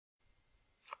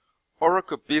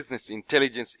Oracle Business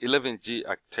Intelligence 11G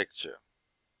architecture.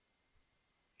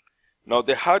 Now,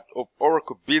 the heart of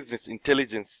Oracle Business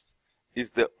Intelligence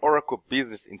is the Oracle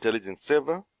Business Intelligence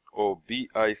Server, or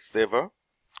BI server,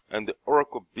 and the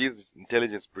Oracle Business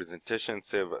Intelligence Presentation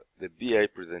Server, the BI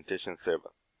Presentation Server.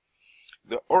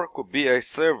 The Oracle BI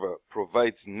server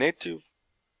provides native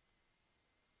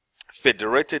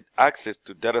federated access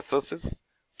to data sources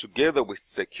together with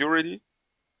security,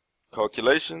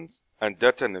 calculations, and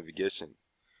data navigation.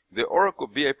 The Oracle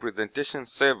BI Presentation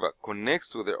Server connects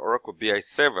to the Oracle BI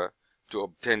server to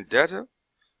obtain data,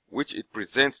 which it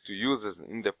presents to users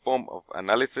in the form of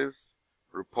analysis,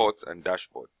 reports, and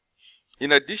dashboards.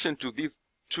 In addition to these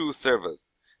two servers,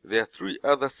 there are three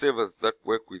other servers that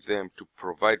work with them to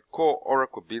provide core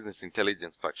Oracle Business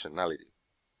Intelligence functionality.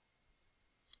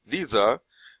 These are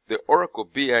the Oracle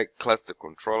BI Cluster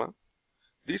Controller.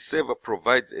 This server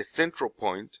provides a central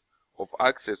point of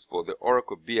access for the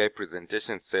Oracle BI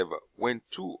Presentation Server when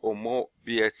two or more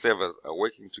BI servers are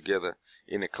working together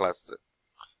in a cluster,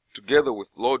 together with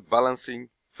load balancing,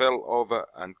 failover,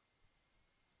 and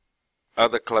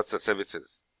other cluster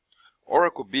services.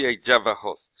 Oracle BI Java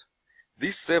Host.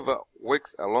 This server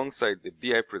works alongside the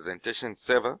BI Presentation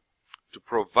Server to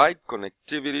provide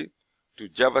connectivity to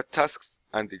Java tasks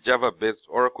and the Java-based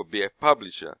Oracle BI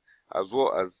Publisher, as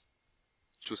well as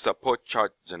to support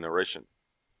chart generation.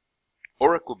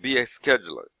 Oracle BI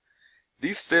Scheduler.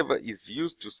 This server is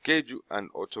used to schedule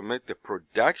and automate the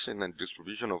production and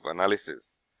distribution of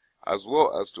analysis, as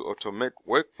well as to automate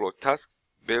workflow tasks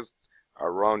based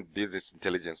around business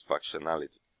intelligence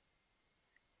functionality.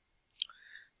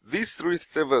 These three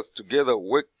servers together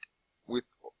work with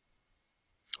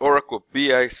Oracle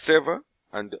BI Server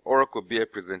and the Oracle BI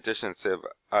Presentation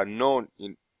Server are known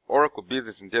in Oracle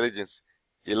Business Intelligence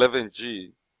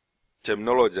 11G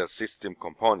terminology as system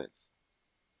components.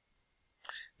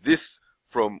 This,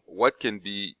 from what can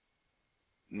be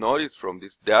noticed from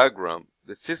this diagram,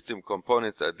 the system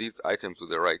components are these items to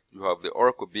the right. You have the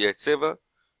Oracle BI Server,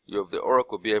 you have the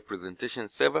Oracle BI Presentation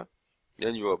Server,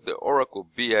 then you have the Oracle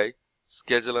BI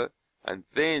Scheduler, and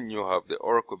then you have the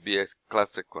Oracle BI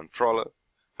Cluster Controller,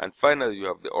 and finally you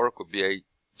have the Oracle BI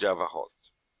Java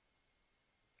Host.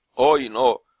 All in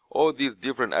all these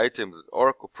different items,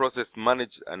 Oracle Process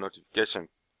Managed a Notification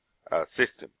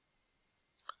System.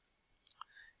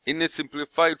 In a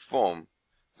simplified form,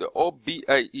 the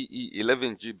OBIEE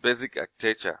 11G basic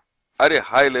architecture, at a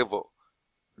high level,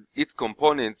 its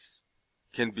components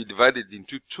can be divided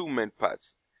into two main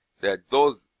parts. There are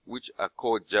those which are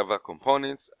called Java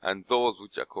components and those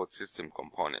which are called system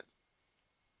components.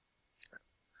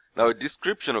 Now, a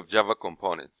description of Java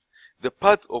components. The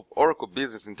parts of Oracle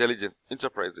Business Intelligence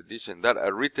Enterprise Edition that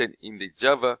are written in the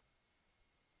Java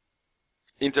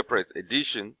Enterprise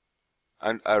Edition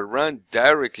and are run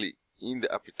directly in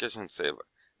the application server.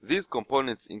 These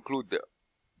components include the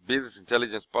Business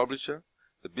Intelligence Publisher,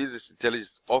 the Business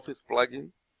Intelligence Office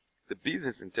plugin, the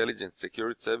Business Intelligence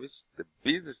Security Service, the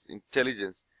Business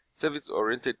Intelligence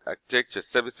Service-Oriented Architecture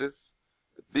Services,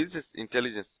 the Business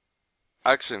Intelligence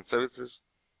Action Services,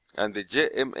 and the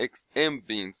JMX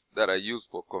MBeans that are used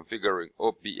for configuring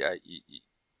OBIEE.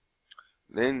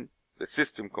 Then the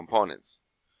system components,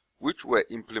 which were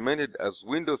implemented as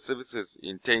Windows services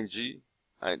in 10G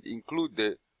and include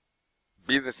the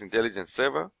Business Intelligence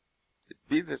Server, the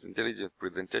Business Intelligence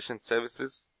Presentation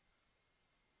Services,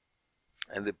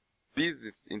 and the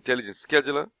Business Intelligence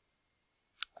Scheduler,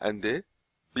 and the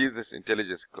Business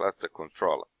Intelligence Cluster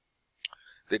Controller.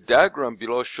 The diagram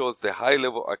below shows the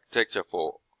high-level architecture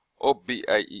for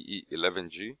OBIEE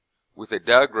 11G, with a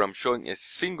diagram showing a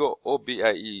single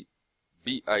OBIEE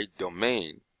BI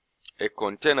domain, a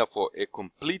container for a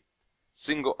complete,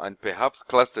 single, and perhaps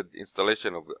clustered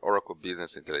installation of the Oracle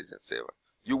Business Intelligence Server.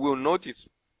 You will notice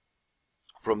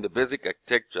from the basic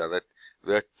architecture that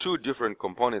there are two different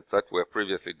components that were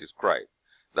previously described.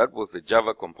 That was the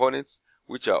Java components,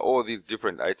 which are all these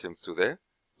different items to the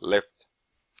left.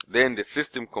 Then the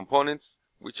system components,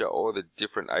 which are all the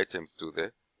different items to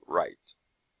the right.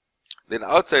 Then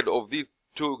outside of these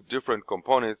two different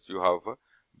components, you have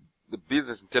the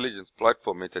Business Intelligence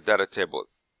Platform metadata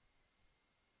tables.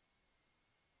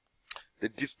 The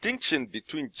distinction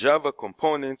between Java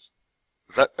components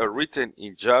that are written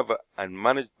in Java and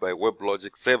managed by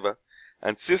WebLogic Server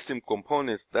and system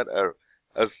components that run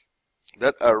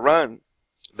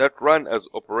as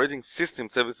operating system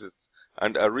services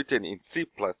and are written in C++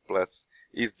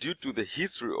 is due to the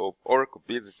history of Oracle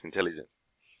Business Intelligence.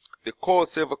 The core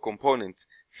server components,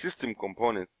 system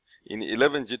components, in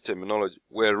 11G terminology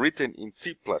were written in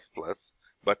C++,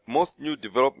 but most new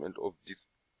development of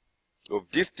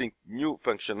of distinct new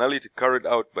functionality carried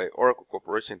out by Oracle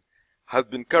Corporation has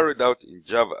been carried out in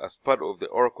Java as part of the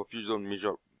Oracle Fusion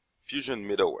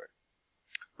middleware,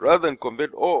 rather than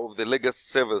convert all of the legacy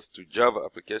servers to Java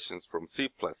applications from C++.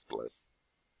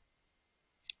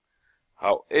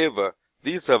 However,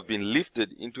 these have been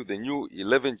lifted into the new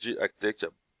 11G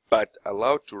architecture but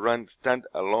allowed to run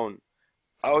standalone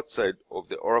outside of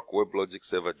the Oracle WebLogic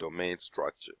Server domain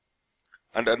structure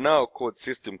and are now called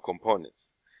system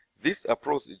components. This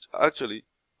approach is actually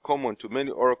common to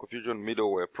many Oracle Fusion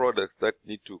middleware products that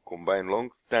need to combine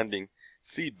long-standing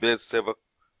C-based server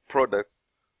products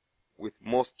with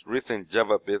most recent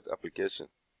Java-based applications,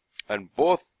 and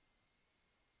both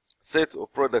sets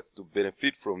of products to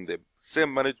benefit from the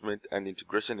same management and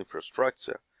integration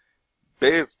infrastructure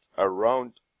based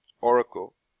around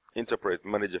Oracle Enterprise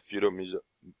Manager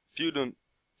Fusion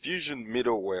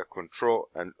Middleware Control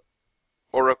and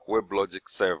Oracle WebLogic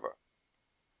Server.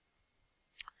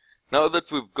 Now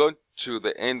that we've gone to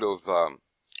the end of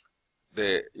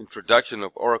the introduction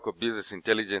of Oracle Business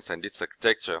Intelligence and its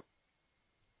architecture,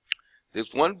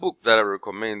 there's one book that I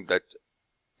recommend that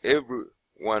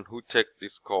everyone who takes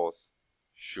this course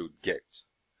should get.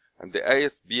 And the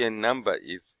ISBN number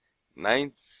is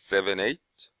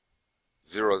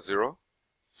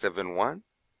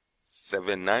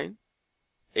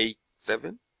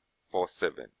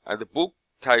 978-0071-798747. And the book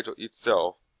title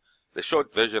itself, the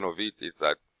short version of it, is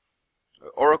that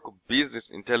Oracle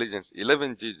Business Intelligence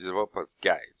 11G Developer's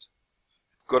Guide.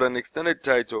 It's got an extended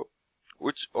title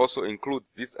which also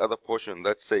includes this other portion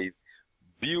that says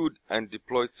build and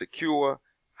deploy secure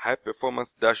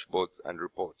high-performance dashboards and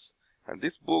reports. And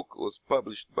this book was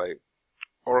published by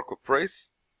Oracle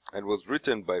Press and was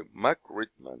written by Mark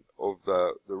Rittman of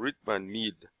the Rittman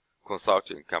Mead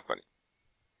Consulting Company.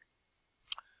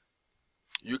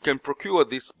 You can procure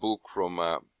this book from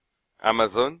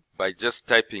Amazon by just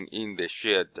typing in the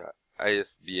shared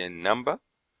ISBN number,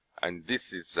 and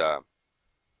this is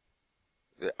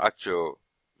the actual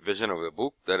version of the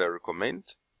book that I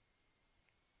recommend.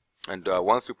 And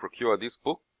once you procure this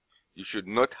book, you should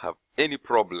not have any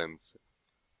problems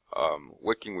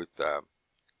working with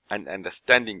and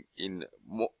understanding in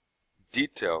more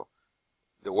detail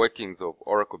the workings of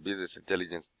Oracle Business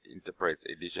Intelligence Enterprise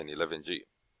Edition 11G.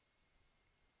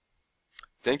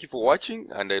 Thank you for watching,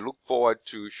 and I look forward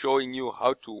to showing you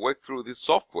how to work through this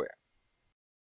software.